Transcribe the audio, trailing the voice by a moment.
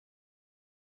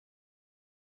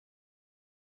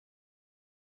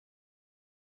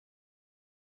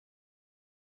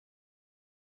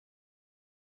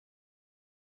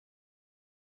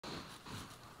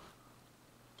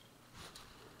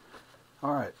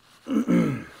Alright,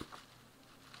 I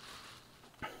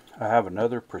have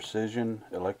another precision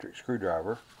electric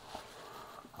screwdriver,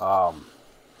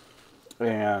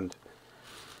 and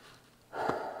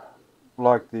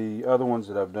like the other ones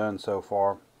that I've done so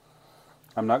far,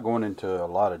 I'm not going into a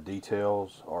lot of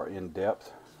details or in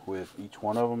depth with each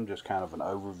one of them, just kind of an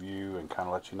overview and kind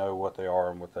of let you know what they are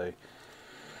and what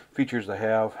features they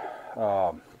have,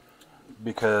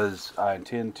 because I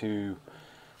intend to,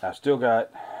 I've still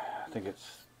got, I think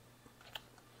it's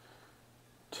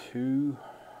 2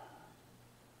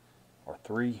 or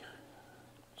 3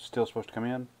 still supposed to come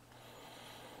in.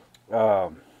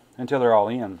 Until they're all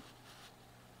in,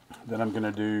 then I'm going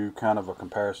to do kind of a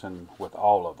comparison with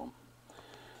all of them.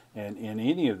 And in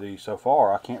any of these so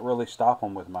far, I can't really stop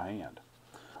them with my hand.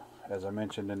 As I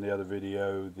mentioned in the other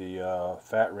video, the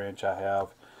fat wrench I have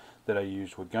that I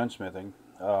used with gunsmithing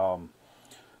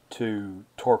to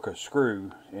torque a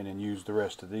screw, and then use the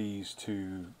rest of these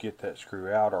to get that screw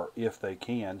out, or if they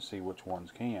can, see which ones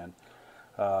can,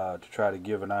 to try to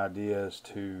give an idea as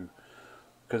to,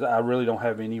 because I really don't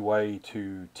have any way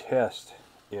to test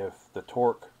if the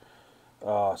torque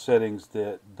settings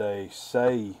that they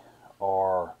say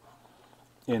are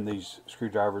in these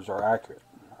screwdrivers are accurate.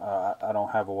 I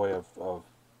don't have a way of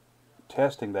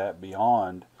testing that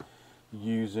beyond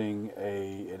using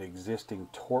an existing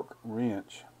torque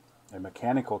wrench, a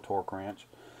mechanical torque wrench,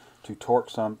 to torque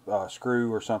some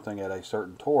screw or something at a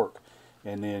certain torque,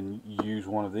 and then use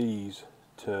one of these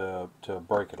to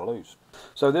break it loose.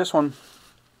 So this one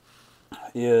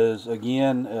is,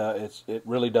 again, it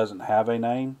really doesn't have a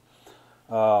name.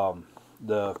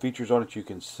 The features on it you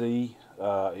can see.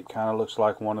 It kind of looks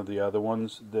like one of the other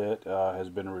ones that has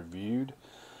been reviewed,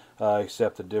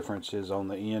 except the difference is on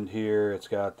the end here. It's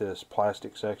got this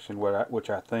plastic section which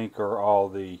I think are all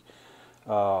the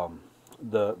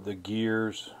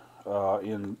gears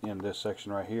in this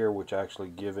section right here, which actually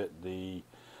give it the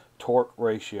torque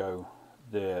ratio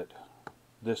that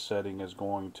this setting is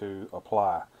going to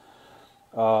apply.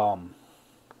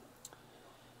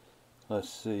 Let's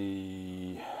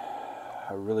see,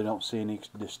 I really don't see any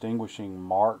distinguishing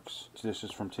marks. This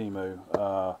is from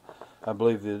Temu. I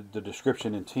believe the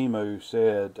description in Temu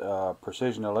said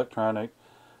precision electronic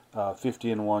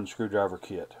 50-in-1 screwdriver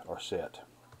kit or set.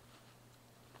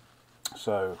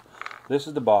 So this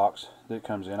is the box that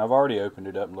comes in. I've already opened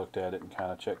it up and looked at it and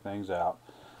kind of checked things out.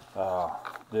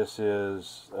 This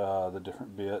is the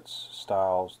different bits,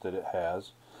 styles that it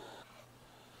has.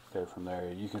 Go from there.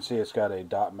 You can see it's got a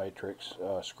dot matrix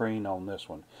screen on this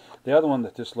one. The other one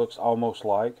that this looks almost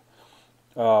like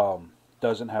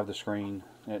doesn't have the screen.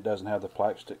 It doesn't have the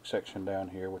plastic section down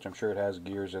here, which I'm sure it has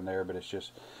gears in there, but it's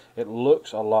just, it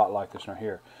looks a lot like this right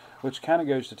here, which kind of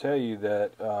goes to tell you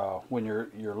that when you're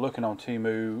looking on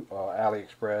Temu,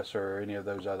 AliExpress, or any of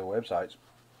those other websites,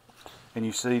 and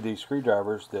you see these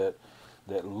screwdrivers that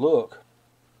look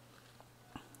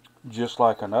just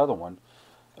like another one,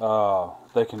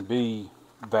 they can be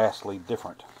vastly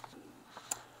different.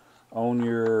 On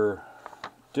your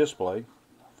display,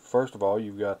 first of all,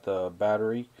 you've got the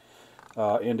battery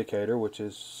indicator, which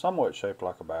is somewhat shaped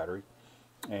like a battery,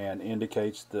 and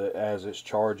indicates as it's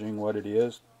charging what it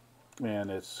is,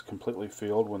 and it's completely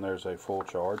filled when there's a full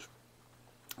charge.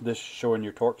 This is showing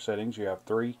your torque settings. You have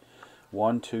 3,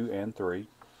 1, 2, and 3.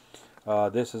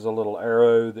 This is a little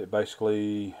arrow that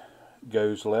basically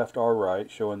goes left or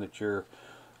right, showing that you're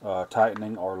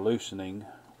tightening or loosening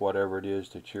whatever it is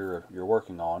that you're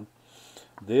working on.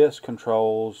 This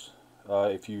controls,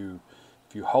 if you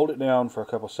hold it down for a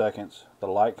couple seconds, the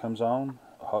light comes on.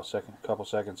 A couple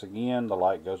seconds again, the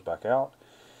light goes back out.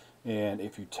 And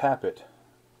if you tap it,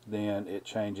 then it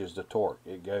changes the torque.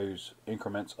 It goes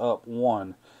increments up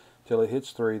 1 till it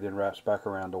hits 3, then wraps back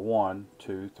around to 1,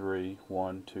 2, 3,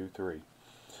 1, 2, 3.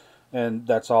 And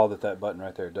that's all that button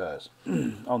right there does.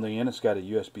 On the end, it's got a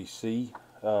USB-C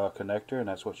connector, and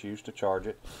that's what's used to charge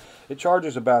it. It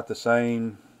charges about the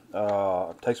same,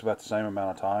 takes about the same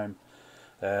amount of time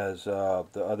as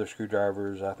the other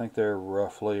screwdrivers. I think they're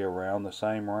roughly around the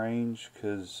same range,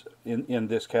 because in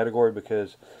this category,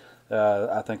 because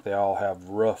I think they all have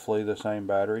roughly the same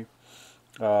battery.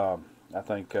 I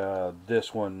think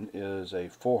this one is a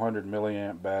 400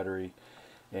 milliamp battery,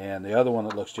 and the other one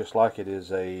that looks just like it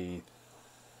is a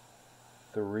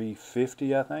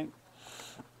 350, I think.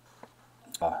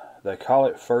 They call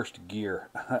it first gear.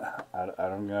 I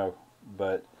don't know,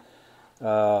 but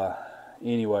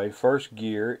anyway, first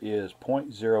gear is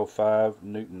 0.05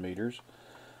 Newton meters.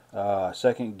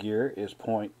 Second gear is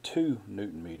 0.2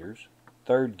 Newton meters.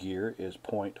 Third gear is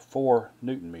 0.4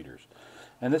 Newton meters.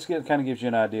 And this kind of gives you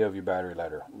an idea of your battery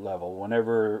level.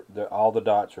 Whenever all the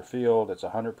dots are filled, it's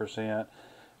 100%.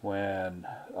 When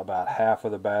about half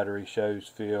of the battery shows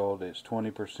filled, it's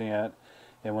 20%.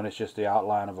 And when it's just the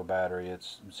outline of a battery,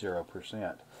 it's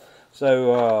 0%.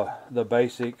 So the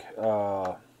basic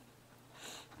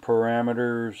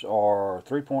parameters are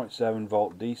 3.7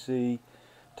 volt DC,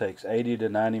 takes 80 to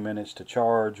 90 minutes to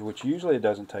charge, which usually it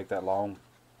doesn't take that long.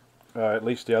 At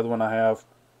least the other one I have,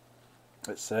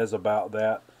 it says about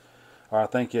that, or I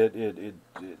think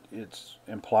it's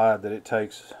implied that it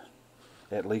takes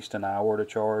at least an hour to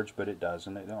charge, but it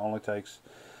doesn't. It only takes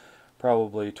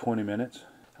probably 20 minutes.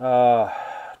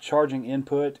 Charging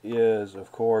input is,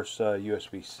 of course,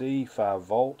 USB-C 5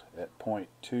 volt at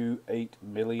 0.28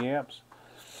 milliamps,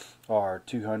 or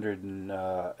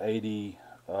 280.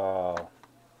 Let's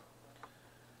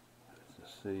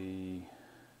see.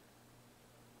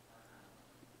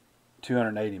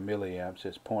 280 milliamps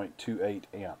is 0.28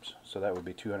 amps, so that would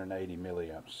be 280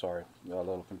 milliamps. Sorry, a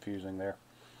little confusing there.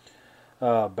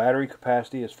 Battery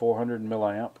capacity is 400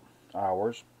 milliamp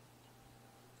hours.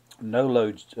 No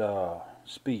load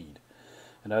speed.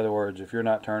 In other words, if you're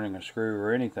not turning a screw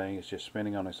or anything, it's just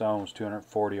spinning on its own. It's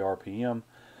 240 RPM.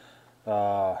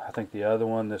 I think the other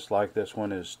one that's like this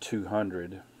one is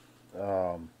 200.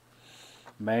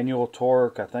 Manual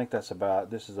torque, I think this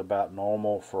is about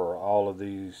normal for all of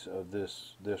these of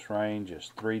this range,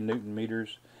 is 3 Newton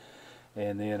meters.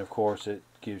 And then of course it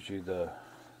gives you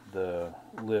the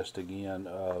list again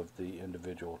of the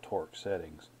individual torque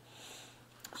settings.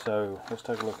 So let's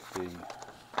take a look at the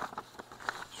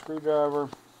screwdriver.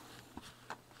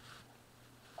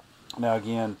 Now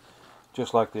again,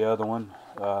 just like the other one,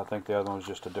 I think the other one was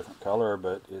just a different color,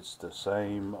 but it's the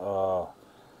same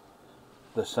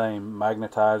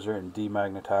magnetizer and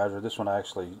demagnetizer. This one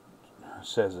actually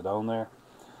says it on there.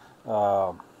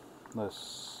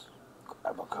 Let's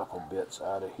grab a couple bits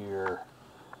out of here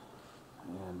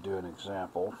and do an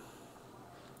example.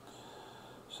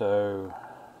 So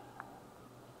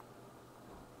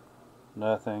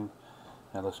nothing.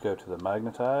 Now let's go to the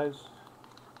magnetize.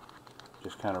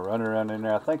 Just kind of run around in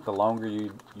there. I think the longer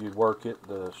you work it,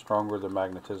 the stronger the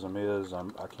magnetism is. I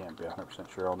can't be 100%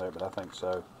 sure on that, but I think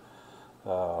so.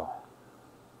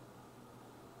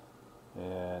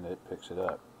 And it picks it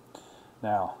up.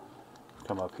 Now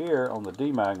come up here on the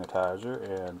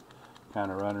demagnetizer and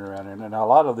kind of run it around in there. Now a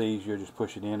lot of these you just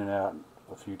push it in and out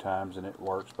a few times and it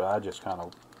works, but I just kind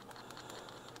of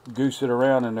goose it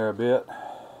around in there a bit,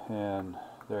 and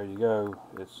there you go.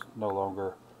 It's no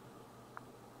longer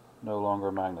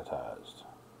magnetized.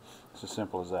 It's as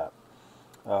simple as that.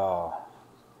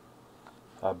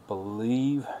 I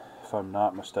believe, if I'm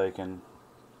not mistaken,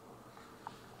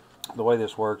 the way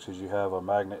this works is you have a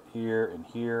magnet here and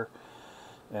here,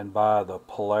 and by the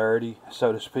polarity,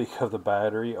 so to speak, of the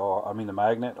battery, or I mean the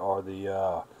magnet, or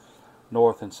the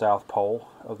north and south pole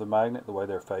of the magnet, the way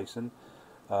they're facing,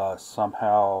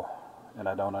 somehow, and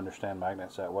I don't understand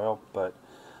magnets that well, but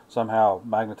somehow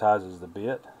magnetizes the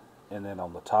bit. And then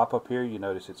on the top up here, you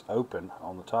notice it's open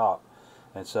on the top,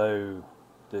 and so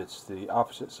it's the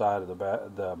opposite side of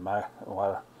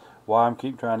why I'm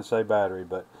keep trying to say battery,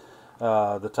 but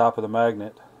the top of the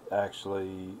magnet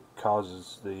actually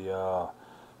causes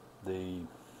the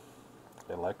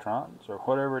electrons or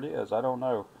whatever it is, I don't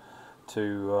know,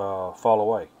 to fall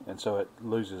away, and so it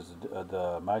loses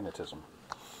the magnetism.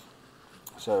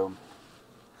 So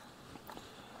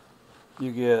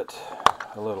you get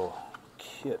a little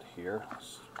kit here.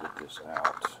 Let's get this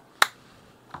out,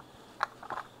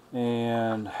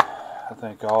 and I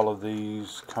think all of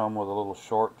these come with a little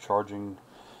short charging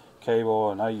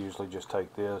cable, and I usually just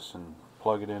take this and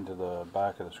plug it into the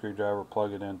back of the screwdriver,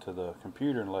 plug it into the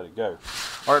computer, and let it go.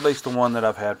 Or at least the one that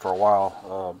I've had for a while.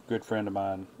 A good friend of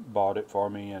mine bought it for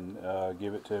me and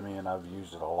gave it to me, and I've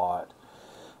used it a lot.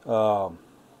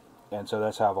 And so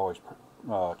that's how I've always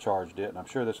charged it, and I'm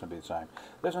sure this one will be the same.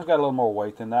 This one's got a little more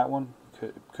weight than that one.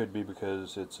 Could be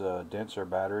because it's a denser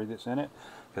battery that's in it,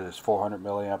 because it's 400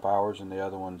 milliamp hours and the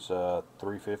other one's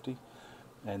 350.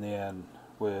 And then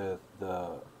with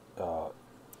the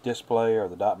display, or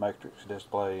the dot matrix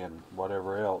display, and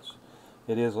whatever else,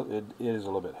 it is a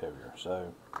little bit heavier.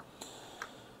 So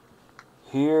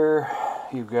here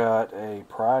you've got a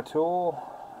pry tool.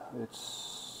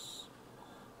 It's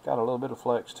got a little bit of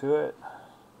flex to it.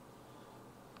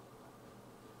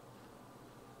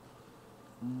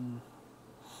 I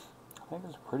think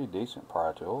it's a pretty decent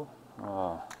pry tool.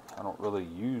 I don't really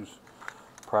use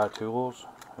pry tools.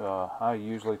 I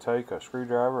usually take a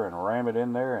screwdriver and ram it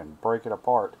in there and break it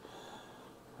apart.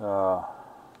 But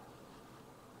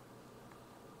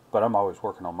I'm always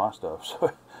working on my stuff,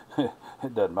 so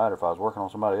it doesn't matter if I was working on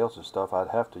somebody else's stuff, I'd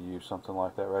have to use something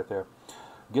like that right there.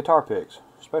 Guitar picks,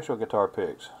 special guitar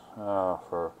picks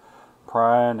for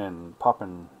prying and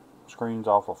popping screens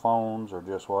off of phones or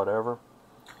just whatever.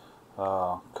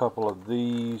 A couple of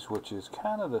these, which is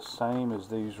kind of the same as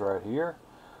these right here.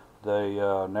 They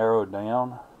narrowed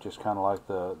down, just kind of like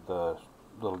the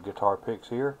little guitar picks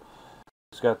here.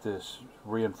 It's got this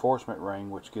reinforcement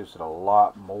ring, which gives it a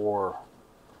lot more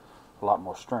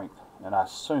strength, and I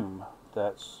assume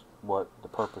that's what the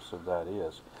purpose of that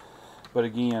is. But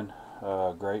again,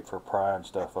 great for prying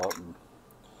stuff up and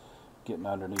getting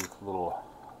underneath little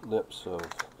lips of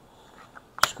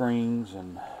screens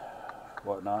and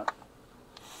whatnot.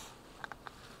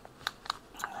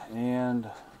 And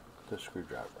the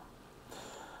screwdriver.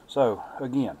 So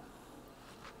again,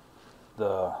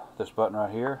 this button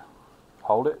right here,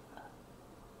 hold it,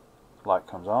 light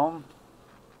comes on,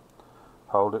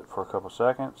 hold it for a couple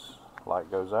seconds, light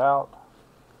goes out,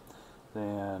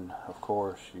 then of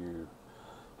course you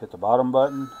hit the bottom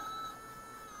button,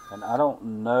 and I don't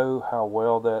know how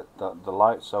well that the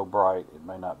light's so bright it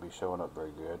may not be showing up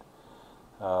very good.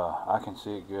 I can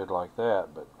see it good like that,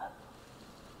 but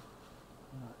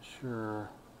I'm not sure.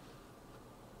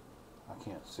 I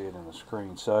can't see it in the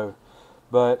screen. So,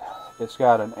 but it's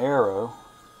got an arrow.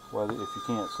 Well, if you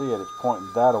can't see it, it's pointing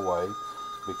that away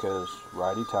because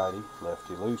righty-tighty,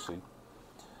 lefty-loosey.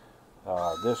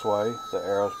 This way, the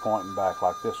arrow's pointing back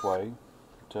like this way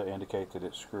to indicate that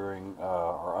it's screwing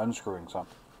or unscrewing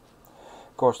something.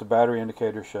 Of course, the battery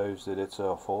indicator shows that it's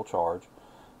a full charge.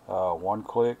 One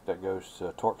click, that goes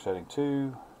to torque setting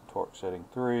 2, torque setting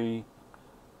 3,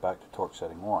 back to torque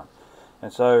setting 1.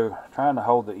 And so, trying to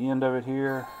hold the end of it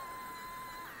here,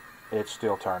 it's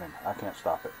still turning. I can't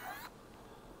stop it.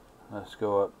 Let's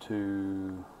go up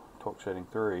to torque setting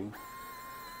 3.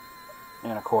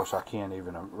 And of course, I can't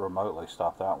even remotely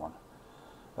stop that one.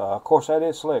 Of course, that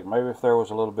is slick. Maybe if there was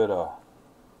a little bit of,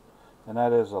 and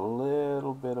that is a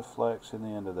little bit of flex in the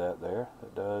end of that there.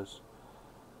 It does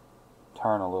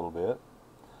turn a little bit.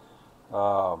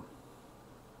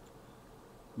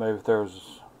 Maybe if there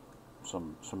was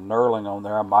some knurling on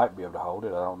there, I might be able to hold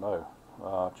it. I don't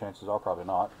know. Chances are probably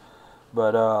not.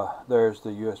 But there's the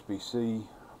USB-C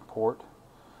port.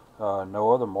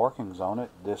 No other markings on it.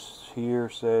 This here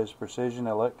says precision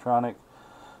electronic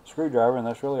screwdriver, and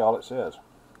that's really all it says.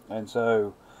 And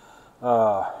so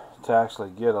to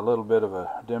actually get a little bit of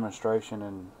a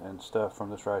demonstration and stuff from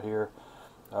this right here,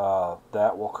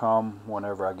 that will come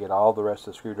whenever I get all the rest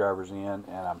of the screwdrivers in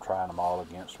and I'm trying them all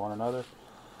against one another.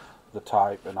 The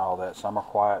type and all that. Some are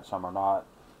quiet, some are not.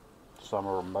 Some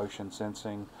are motion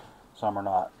sensing, some are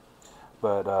not.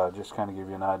 But just kind of give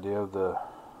you an idea of the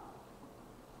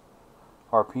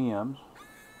RPMs.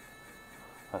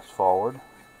 That's forward,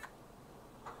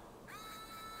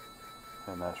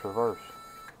 and that's reverse.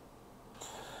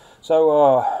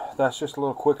 So that's just a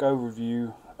little quick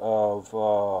overview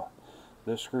of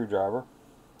this screwdriver.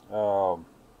 I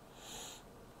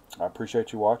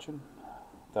appreciate you watching.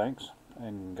 Thanks,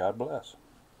 and God bless.